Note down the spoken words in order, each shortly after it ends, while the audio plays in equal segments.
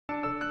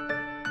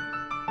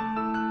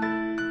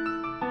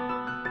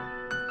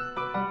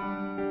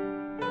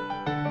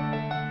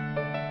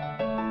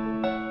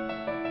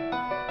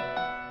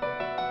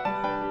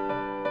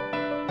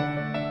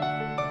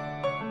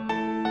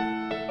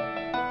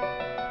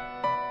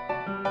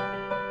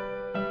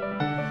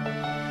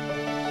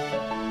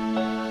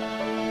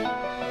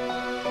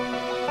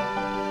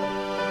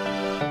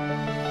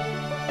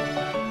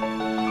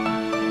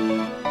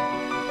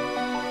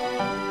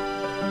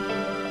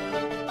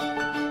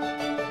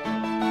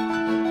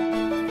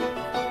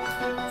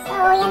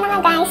yan na nga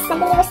guys.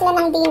 Nag-deliver sila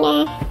ng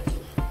dinner.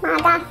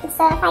 Maaga.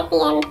 Sa 5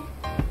 PM.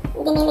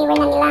 Diniliver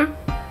na nila.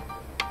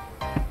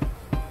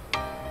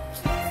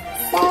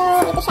 So,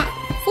 ito siya.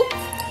 See?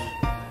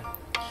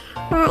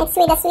 It's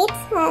with a sweet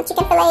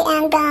chicken fillet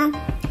and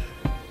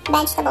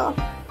vegetable.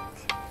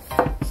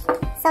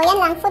 So, yan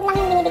lang. Food lang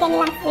yung binibigyan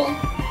nila free.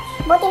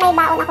 Buti may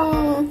baon akong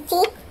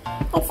tea.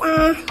 It's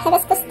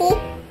hibiscus tea.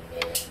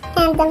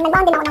 And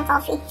nagbaon din ako ng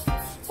coffee.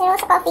 Pero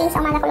sa coffee, sa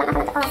umaga ko lang ako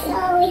nag-coffee. So,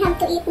 we have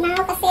to eat now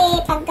kasi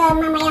pag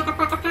mamaya ka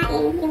pa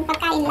kakain, yung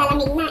pagkain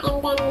lalamig na. And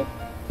then,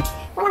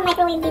 walang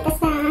microwave dito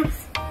sa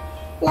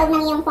loob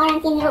ng yung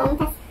quarantine room.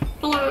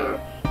 Kaya,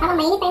 habang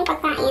mainit na yung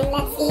pagkain,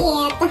 let's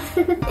eat.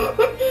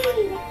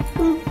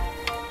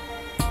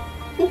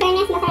 In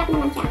fairness, masarap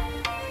naman siya.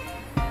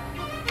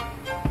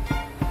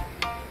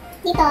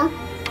 Dito,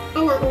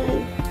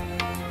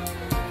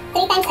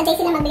 3 times a day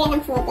sila magbigay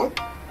ng food.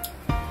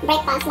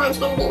 Breakfast, lunch,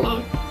 and dinner.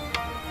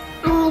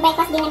 Ang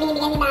breakfast din na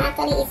binibigyan nila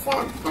actually is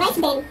rice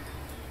din.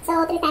 So,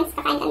 3 times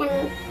kakain ka ng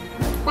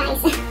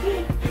rice.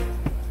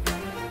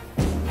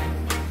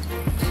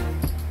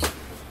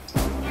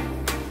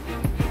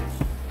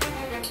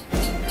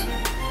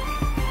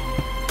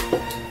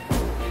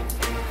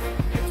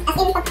 As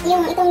in,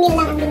 itong meal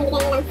lang ang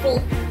binibigyan nilang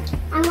free.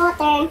 Ang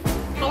water,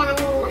 kailangan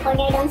mong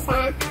mag-order doon sa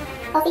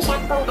coffee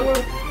shop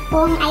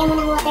kung ayaw mo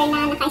ng water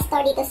na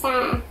naka-store dito sa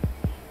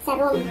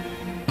room.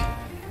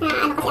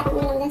 Kasi ako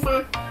uminom dun sa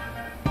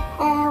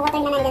water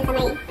na nandyan sa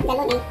may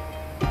galon eh.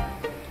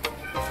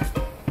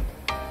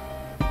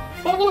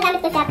 Pero ginagamit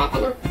ko siya pag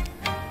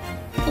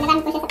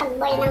ginagamit ko siya sa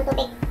pag-boil ng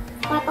tubig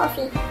or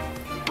coffee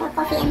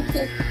and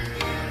tea.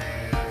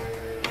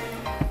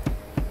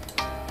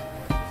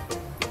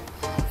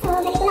 So,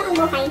 ganito lang ang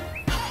buhay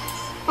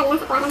pag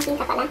nasa quarantine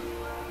ka pala.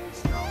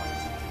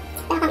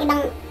 Pero kang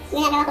ibang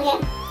ginagawa ko yan,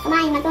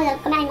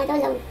 kumain,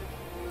 matulog.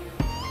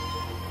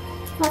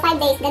 For 5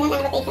 days, ganun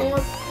ang rotation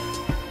mo.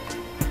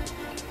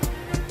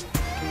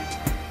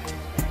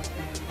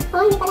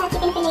 Oh, hindi pala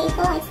chicken fillet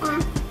ito. It's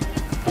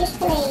fish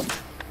fillet.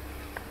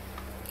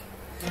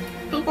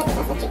 Ay, ito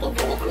sa chicken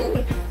fillet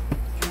kanina.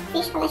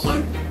 Fish pala siya.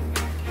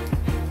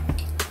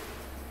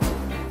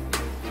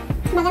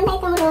 Maganda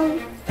itong room.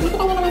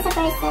 Nakita nyo naman sa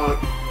first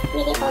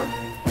video ko.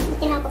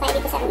 Tinawag ko kayo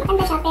dito sa room.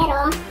 Maganda siya,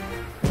 pero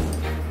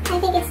I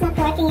think it's not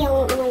working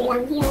yung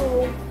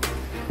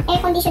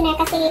air conditioner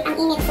kasi ang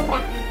init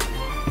sobra.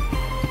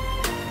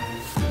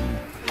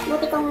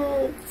 Buti kung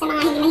sa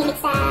mga hindi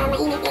mahilig sa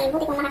mainit eh,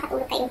 buti kung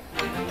makakatulog kayo.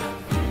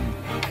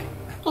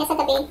 Kaya sa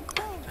gabi,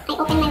 I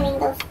open my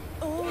windows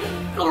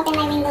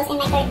and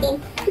my curtain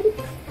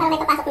para may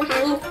papasok na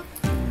hangin.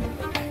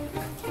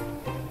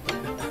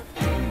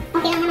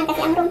 Okay lang naman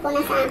kasi ang room ko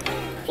nasa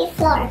 5th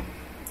floor.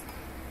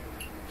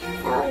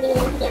 So, hindi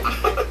nila makikita.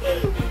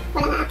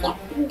 Walang aakyat.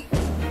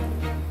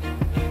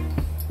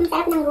 Ang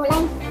sarap ng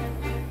gulay.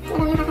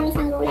 Walang nakakamiss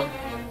ang gulay.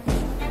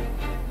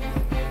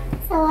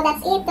 So,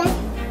 that's it.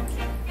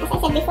 As I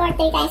said before,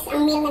 3 times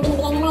ang meal na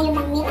binibigyan nila, yung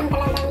meal ang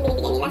talagang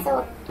binibigyan nila. So,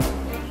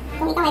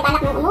 kung ikaw ay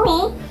balak mong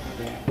umuwi,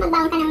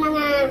 magbaon ka ng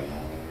mga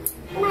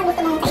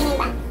gusto mong kainin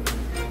ba?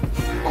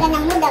 Tulad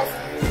ng noodles.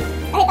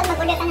 Kasi pag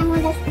mag-order ka ng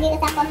noodles dito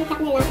sa coffee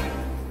shop nila,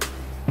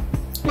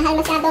 mahal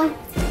masyado.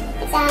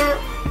 It's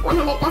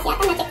 100 plus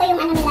yata. Na-check ko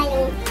yung nila,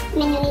 yung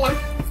menu nila.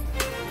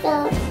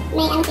 So,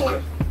 may sila.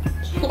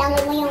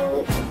 I-download mo yung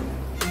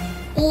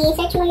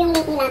i-search mo yung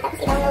link nila,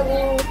 tapos i-download mo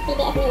yung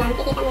PDF nila.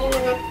 Kikita mo yung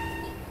mga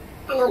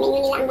menu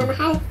nila ang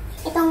mamahal.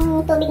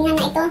 Itong tubig nga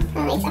na ito,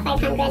 it's a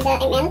 500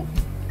 ml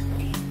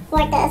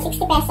worth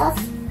 60 pesos.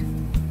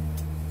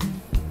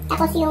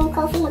 Tapos yung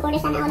coffee,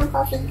 mag-order sana ako ng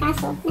coffee.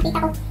 Kaso,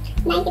 nakita ko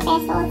 90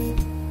 pesos.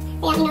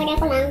 Kaya in-order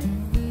ko lang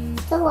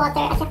 2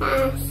 water at saka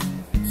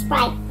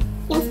Sprite.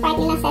 Yung Sprite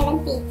nila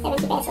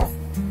 70 pesos.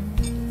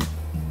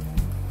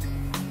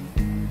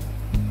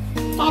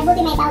 Kaya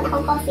buti may baon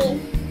akong coffee.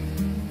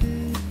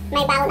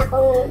 May baon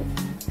akong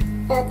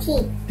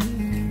tea.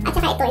 At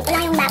saka ito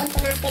lang yung baon ko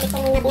na pwede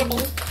kong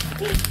nag-ngapin.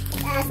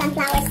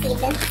 Sunflower seed.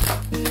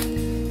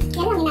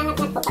 Yan lang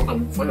hinangat-ngat ko pag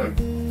wala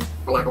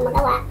akong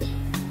magawa.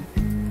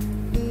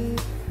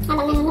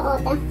 Habang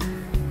nanonood.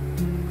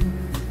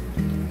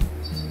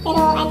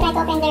 Pero I try to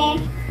open their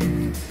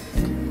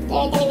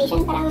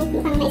television, parang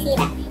mukhang may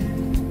sira.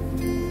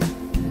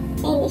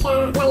 Hindi siya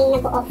laging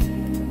nag-off.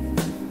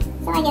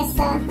 So I just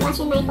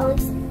washing my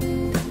phones.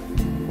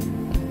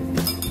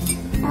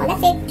 So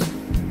that's it.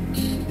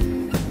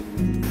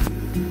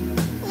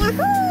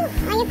 Yahoo!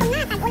 Ayun po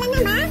nga, tag-ulan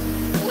na ba?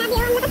 Grabe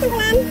ang lakas ng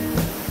ulan.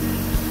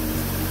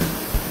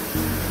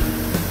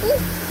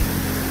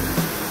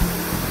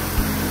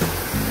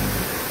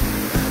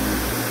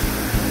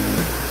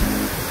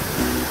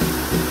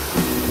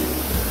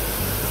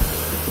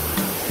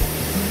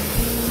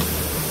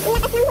 Ang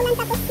lakas ng ulan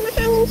tapos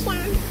mahangin siya.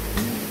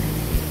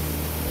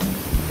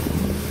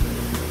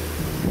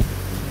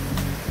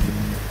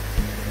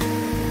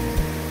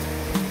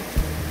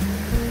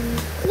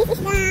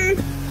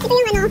 Ito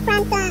yung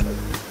front ng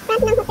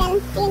hotel.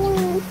 Ayun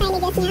yung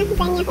signages niya,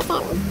 XENIA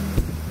Hotel.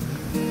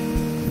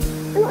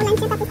 Umuulan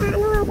siya tapos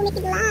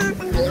pumikiglap.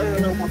 Ano ba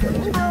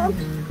yan? Wow,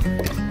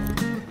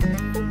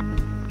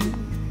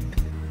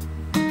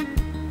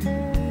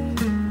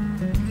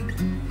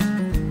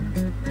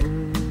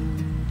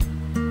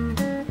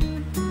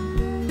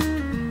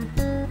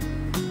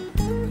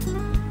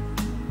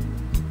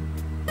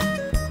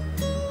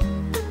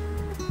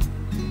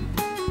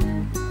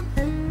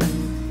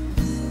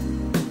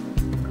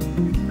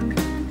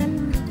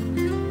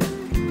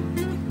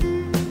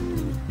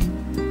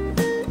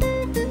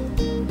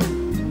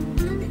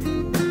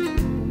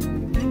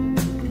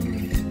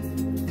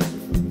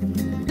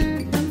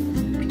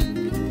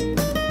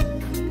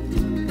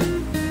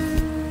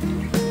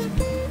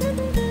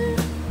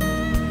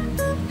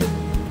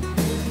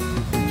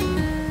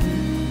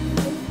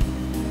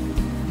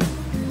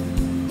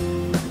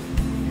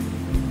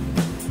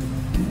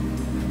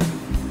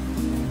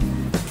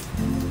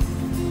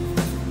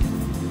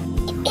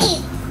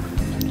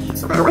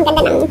 ang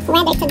ganda ng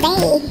weather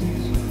today.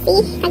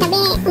 See, kagabi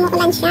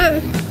umuulan siya.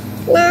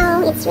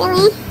 Now, it's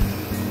really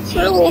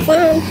shining the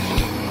sun.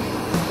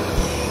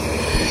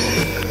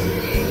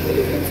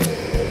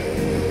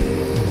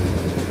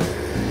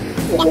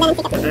 Ang ganda ng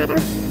sikat ng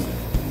araw.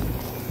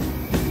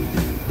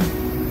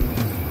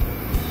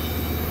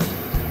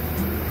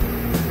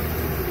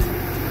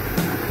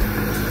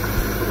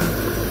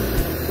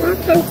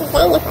 Welcome to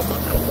XENIA Hotel.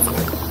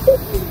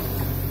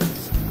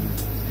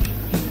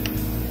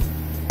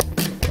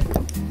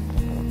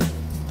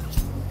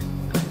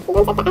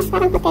 Doon sa taas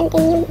parang hotel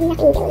din yung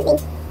laking building.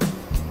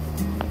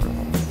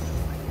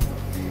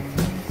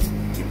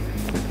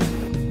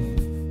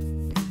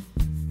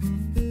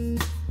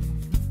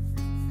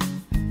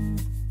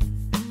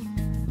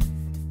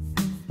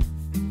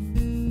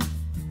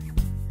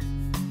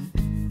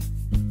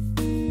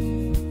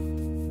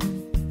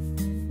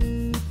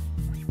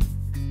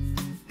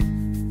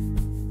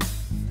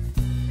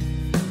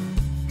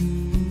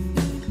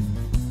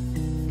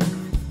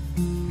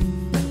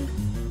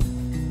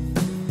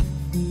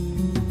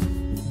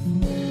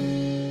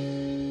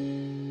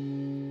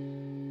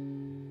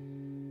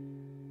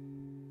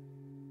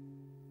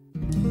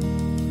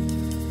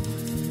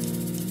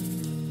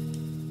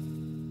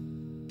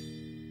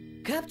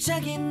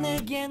 갑자기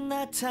내게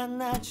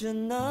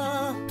나타나준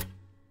너,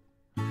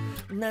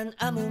 난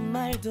아무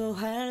말도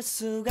할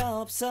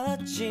수가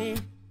없었지.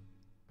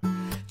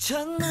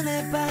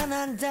 첫눈에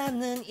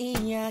반한다는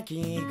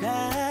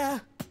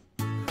이야기가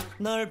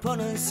널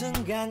보는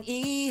순간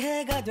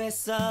이해가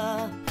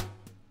됐어.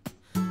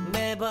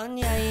 매번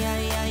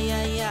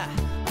야야야야야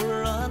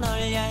불러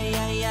널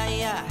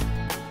야야야야,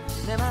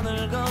 내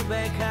맘을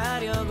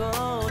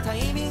고백하려고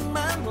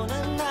타이밍만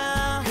보는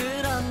나.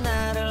 그런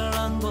나를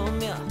넌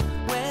보며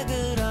왜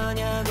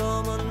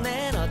그러냐고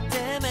묻네. 너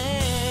때문에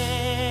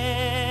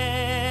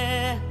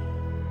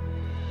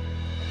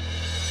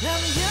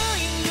I'm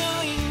going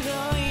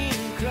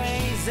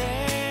crazy.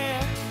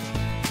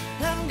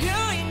 I'm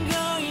going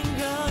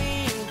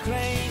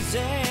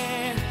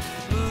crazy.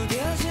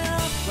 무뎌져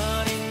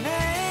버린 내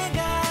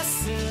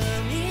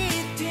가슴이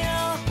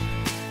뛰어.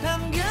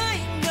 I'm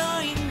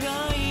going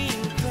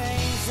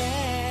crazy,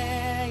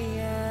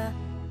 yeah.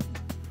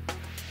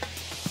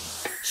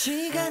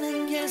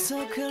 시간은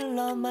계속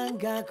흘러만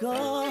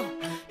가고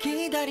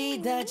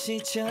기다리다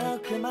지쳐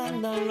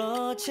그만 널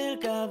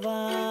놓칠까봐.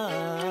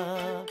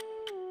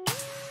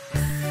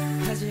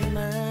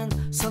 하지만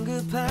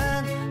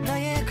성급한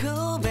나의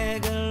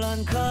고백을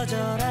넌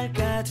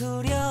거절할까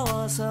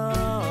두려워서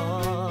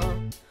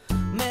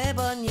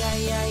매번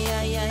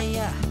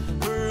야야야야야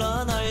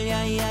불러 널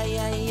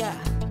야야야야.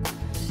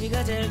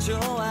 네가 제일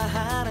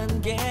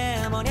좋아하는 게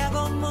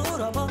뭐냐고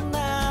물어본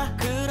나.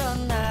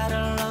 그런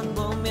나를 넌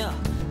보며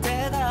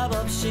대답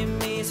없이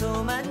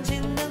미소만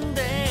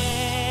짓는데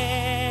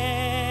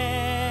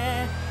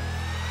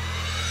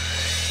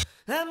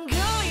I'm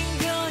going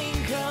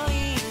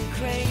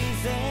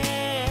crazy.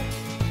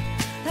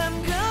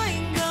 I'm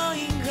going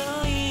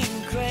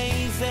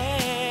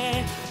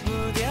crazy.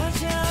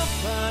 무뎌져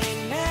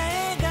버린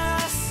내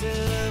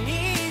가슴이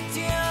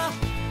뛰어.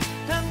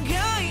 I'm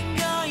going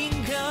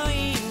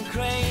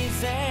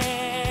crazy,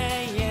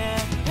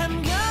 yeah.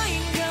 I'm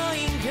going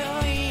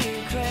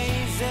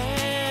crazy.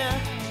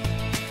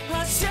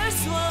 어쩔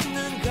수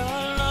없는 걸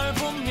널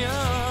보면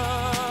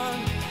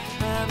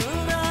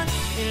아무런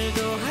일도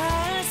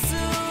할 수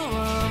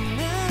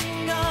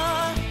없는 걸.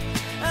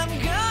 I'm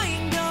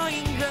going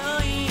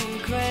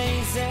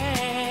crazy.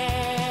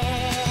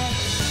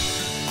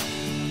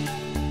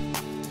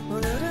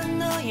 오늘은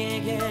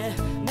너에게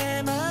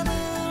내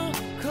맘을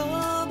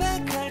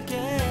고백할게.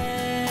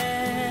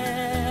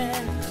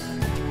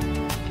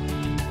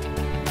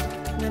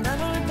 내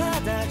맘을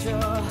받아줘.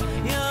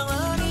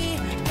 영원히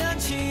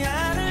변치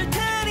않을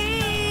테니.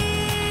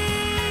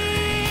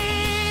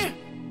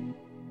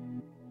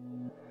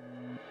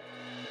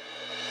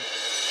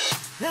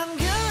 I'm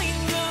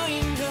going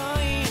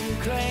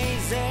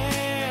crazy.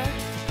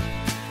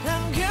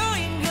 I'm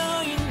going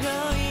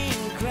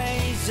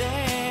crazy.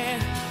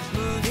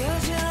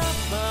 무뎌져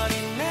버린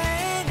내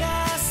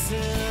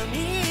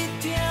가슴이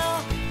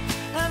뛰어.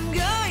 I'm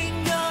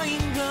going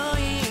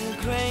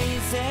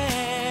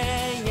crazy.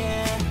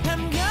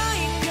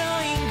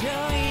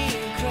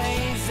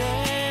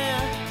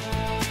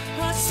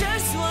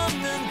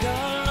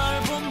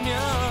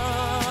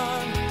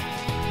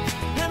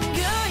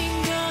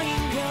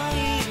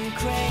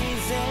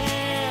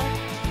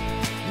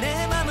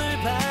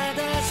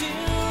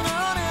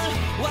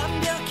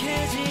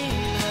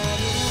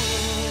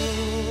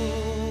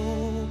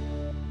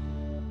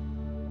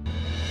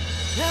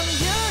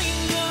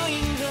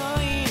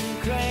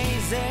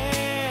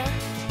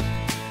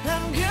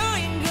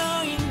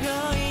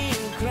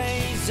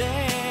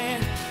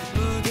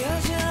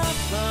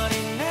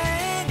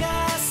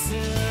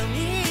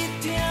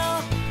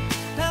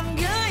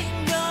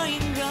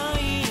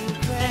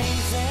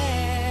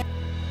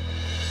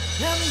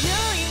 I'm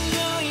going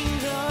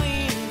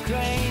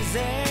crazy.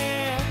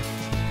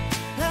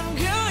 I'm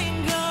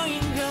going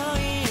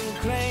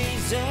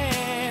crazy.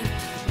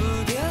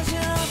 무뎌져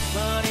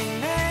버린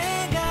내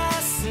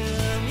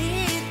가슴이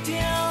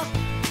뛰어.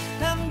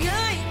 I'm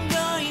going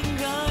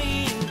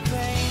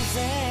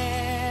crazy.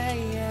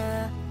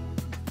 Yeah.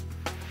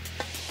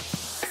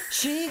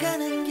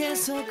 시간은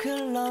계속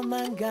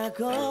흘러만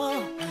가고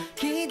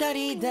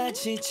기다리다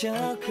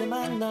지쳐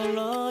그만 널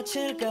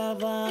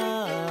놓칠까봐.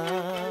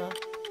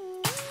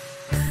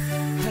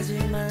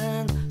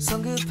 하지만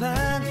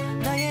성급한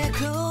나의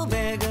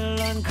고백을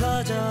넌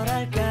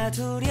거절할까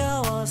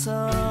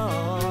두려워서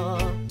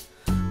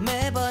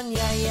매번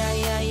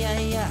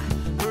야야야야야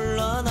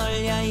불러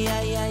널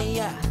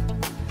야야야야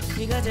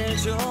네가 제일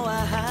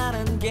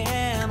좋아하는 게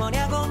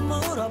뭐냐고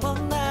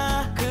물어본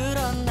나.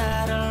 그런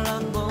나를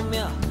넌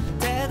보며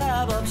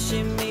대답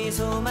없이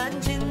미소만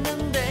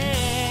짓는데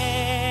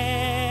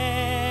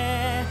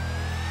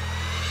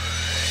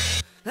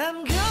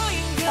I'm going.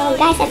 So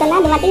guys, ito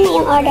na, dumating na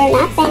yung order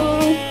natin.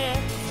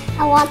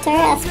 A water,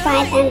 a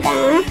Sprite, and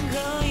a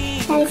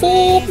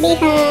pancit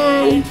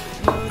bihang.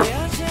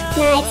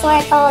 Na it's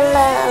worth all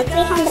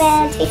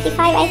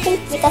 355 I think,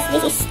 because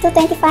this is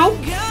 225,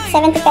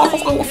 70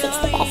 pesos and the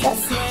 60 pesos.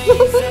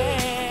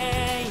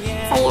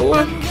 So yan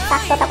na,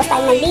 sakto tapos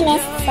tayo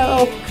naglinis. So,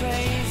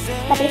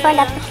 but before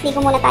that, ligo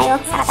muna tayo,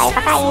 saka tayo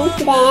kakain.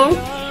 Then,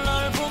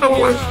 ano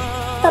na,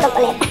 tulog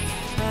ulit.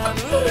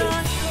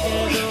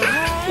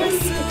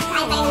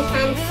 Kain tayo ng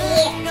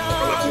pancit.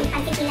 Ito natin yung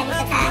pancit nila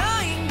dito sa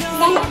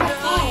XENIA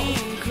Hotel.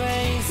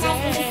 Nice,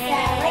 this is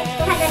worth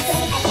 225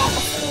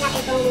 pesos. Hindi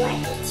natin itong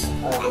worth it.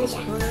 O ano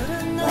siya,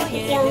 worth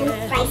it yung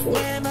price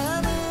niya.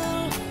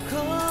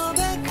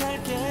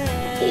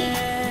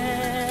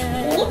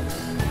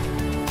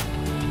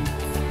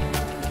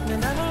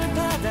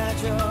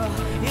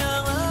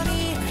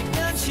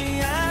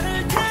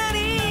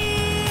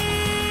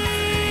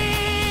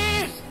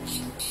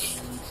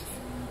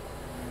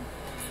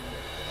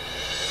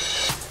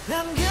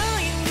 I'm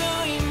going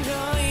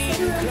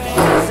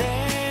crazy.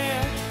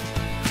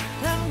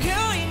 I'm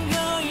going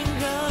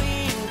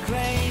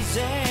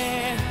crazy.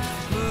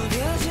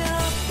 무뎌져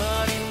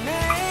버린 내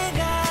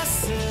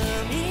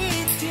가슴이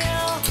뛰어.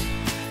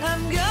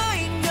 I'm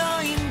going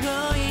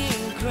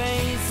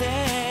crazy.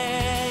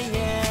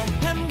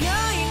 Yeah. I'm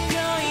going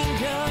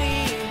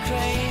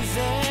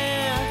crazy.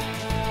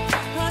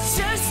 어쩔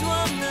수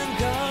없는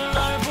걸 널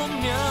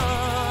보면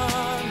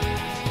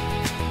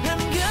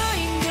I'm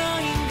going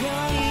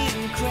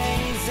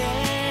crazy.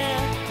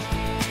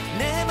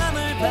 내 맘을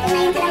Ito na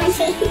yung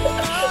kalamansi.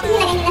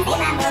 Nilagay nila sa ibabaw. Buti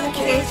na.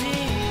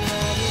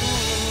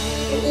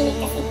 Ang init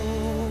kasi.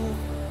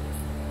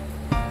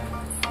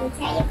 So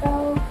there you go.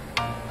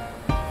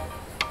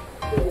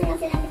 Hindi na lang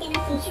sila bigyan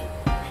ng tissue.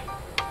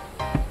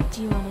 Do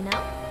you want to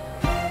know?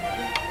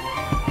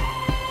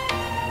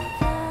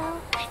 Well,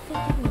 I've been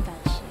thinking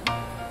about you.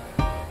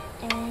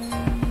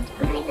 And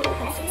Bakit naman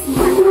pala sila?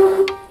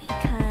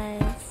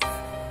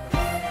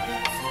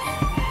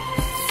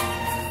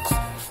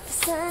 because the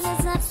sun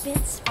is up,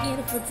 it's a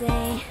beautiful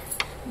day.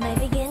 My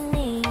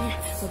beginning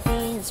will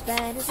be as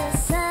bright as the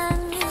sun.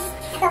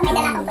 Ito, may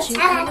dala akong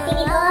kutsara at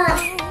tinidor.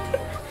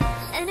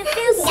 And it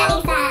feels so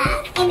Galing sa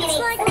good. It's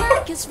like Emirates.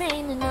 luck is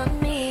raining on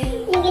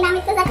me. Yung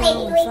ginamit ko sa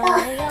credit ko ito.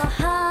 Follow your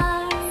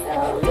heart.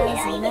 So, may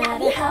Doesn't dala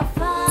matter dito. how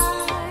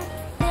far.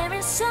 There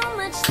is so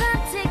much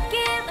love to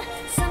give.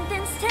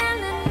 Something's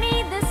telling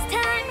me this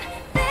time.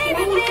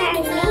 Baby, baby,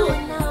 now I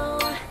know.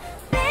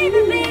 Baby,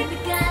 baby,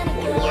 gotta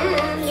go.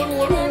 Yum, yum,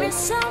 yum. There is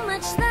so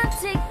much love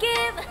to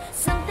give.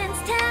 Something's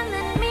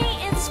telling me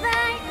it's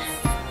right.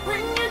 When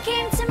you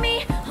came to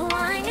me, oh,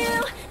 I knew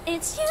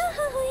it's you,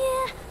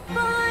 yeah,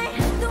 boy.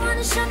 The one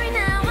to show me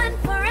now and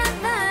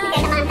forever.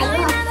 Hindi naman No, kayo.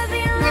 you'll never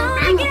be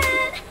alone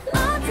again.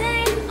 All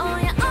day, oh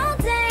yeah, all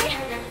day.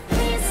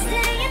 Please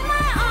stay in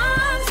my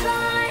arms,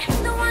 boy.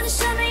 The one to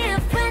show me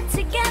if we're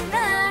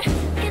together.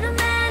 It don't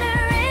matter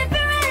if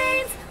it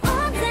rains.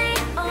 All day,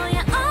 oh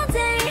yeah, all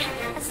day.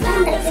 As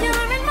long as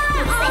you're in my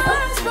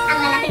arms, Ang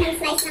lalaki boy. ng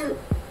slice ng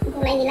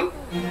gulay nila.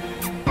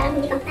 Parang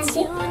hindi pang It's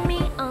pancit. you and me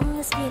on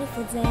this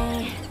beautiful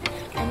day,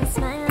 and it's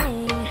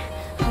smiling,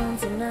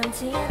 holding on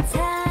to you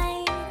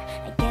tight.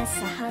 I guess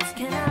our hearts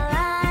can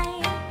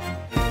align,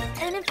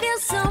 and it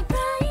feels so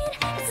bright.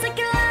 It's like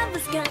your love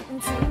has gotten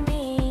to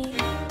me.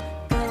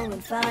 Go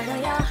and follow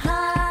your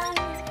heart.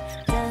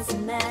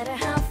 Doesn't matter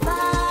how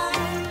far.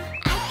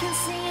 I can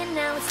see it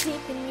now. It's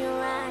deep in your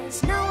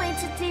eyes. No way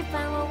to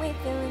define what we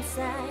feel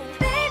inside.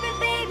 Baby,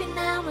 baby,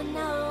 now I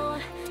know.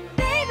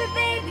 Baby,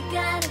 baby,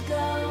 gotta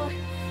go.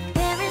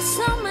 There is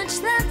so much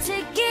love to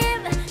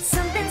give.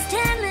 Something's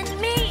telling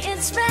me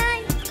it's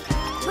right.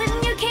 When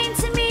you came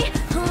to me,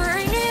 oh,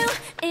 I knew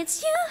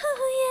it's you,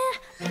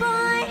 yeah,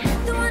 boy.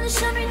 The one to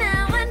show me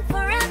now and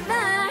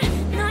forever.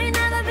 No, you'll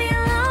never be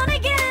alone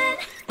again.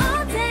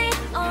 All day,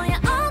 oh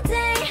yeah, all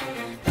day.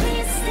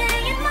 Please stay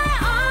in my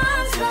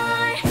arms,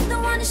 boy. The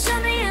one to show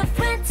me if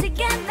we're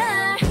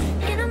together.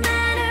 It don't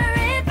matter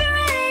if it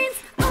rains.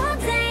 All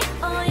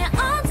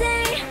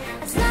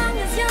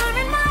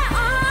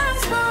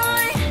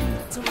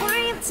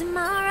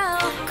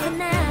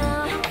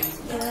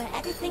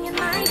everything in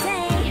my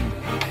day.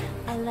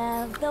 I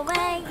love the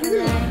way you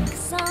like a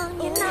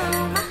song, you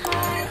know my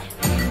heart.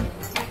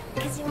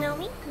 Cause you know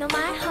me, know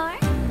my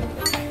heart.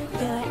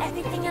 You're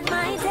everything in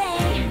my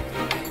day.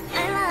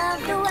 I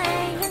love the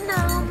way you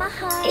know my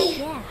heart.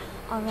 Yeah,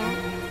 alright.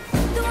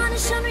 The one to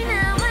show me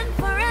now and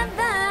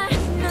forever.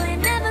 No,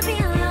 you'll never be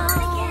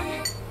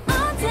alone.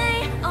 All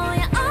day, oh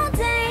yeah, all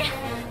day.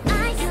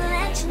 I can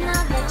let you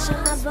know that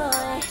you're my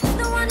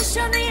boy. The one to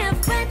show me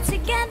if we're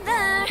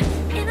together.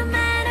 It don't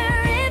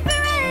matter if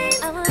it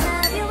rains. I will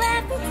love you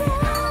every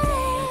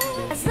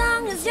day. As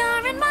long as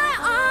you're in my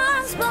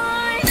arms,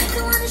 boy.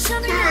 The one to show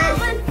me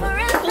now and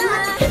forever.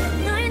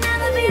 No, you'll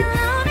never be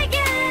alone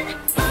again.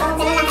 All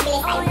day,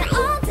 oh yeah,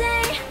 all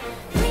day.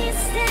 Please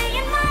stay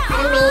in my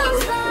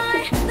arms, boy.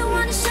 The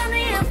one to show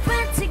me if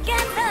we're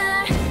together.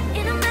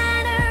 It don't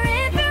matter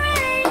if it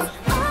rains.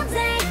 All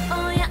day,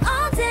 oh yeah,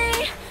 all day.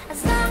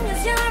 As long as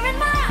you're in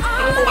my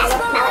arms,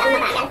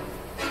 boy.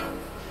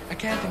 I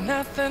can't do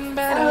nothing So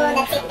better.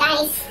 that's it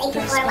guys. Thank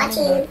you for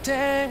watching.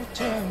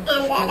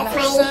 And that's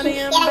my Sunny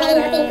yan and ang naging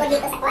routine ko better. dito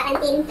sa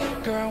quarantine.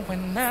 Girl,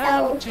 when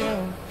I'm with you,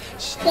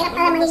 Hirap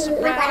pala maging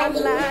bright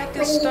mag-quarantine. like a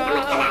Magiging star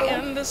kamat-kalalo.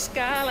 in the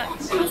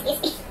skylights. Excuse me.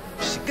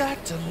 She got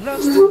to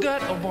look so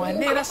good. Oh boy, I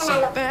need her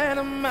something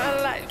in my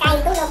life. Kain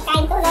tulog,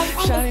 kain tulog.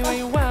 Shawty, where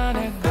you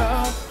wanna go,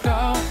 go,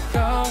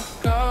 go,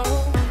 go?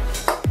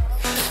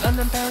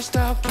 London, Paris,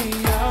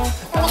 Tokyo.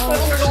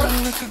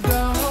 Oh, we could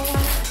go.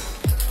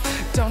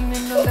 Don't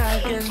need no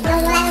nagging,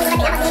 Nung wala nang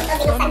grabe ako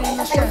dito, don't binuksan need ko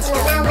no ito. stress,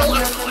 Pero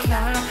girl.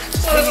 now, may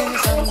Just singing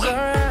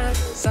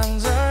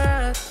songs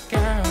alright,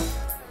 girl.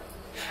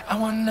 I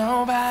want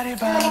nobody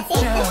but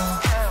you.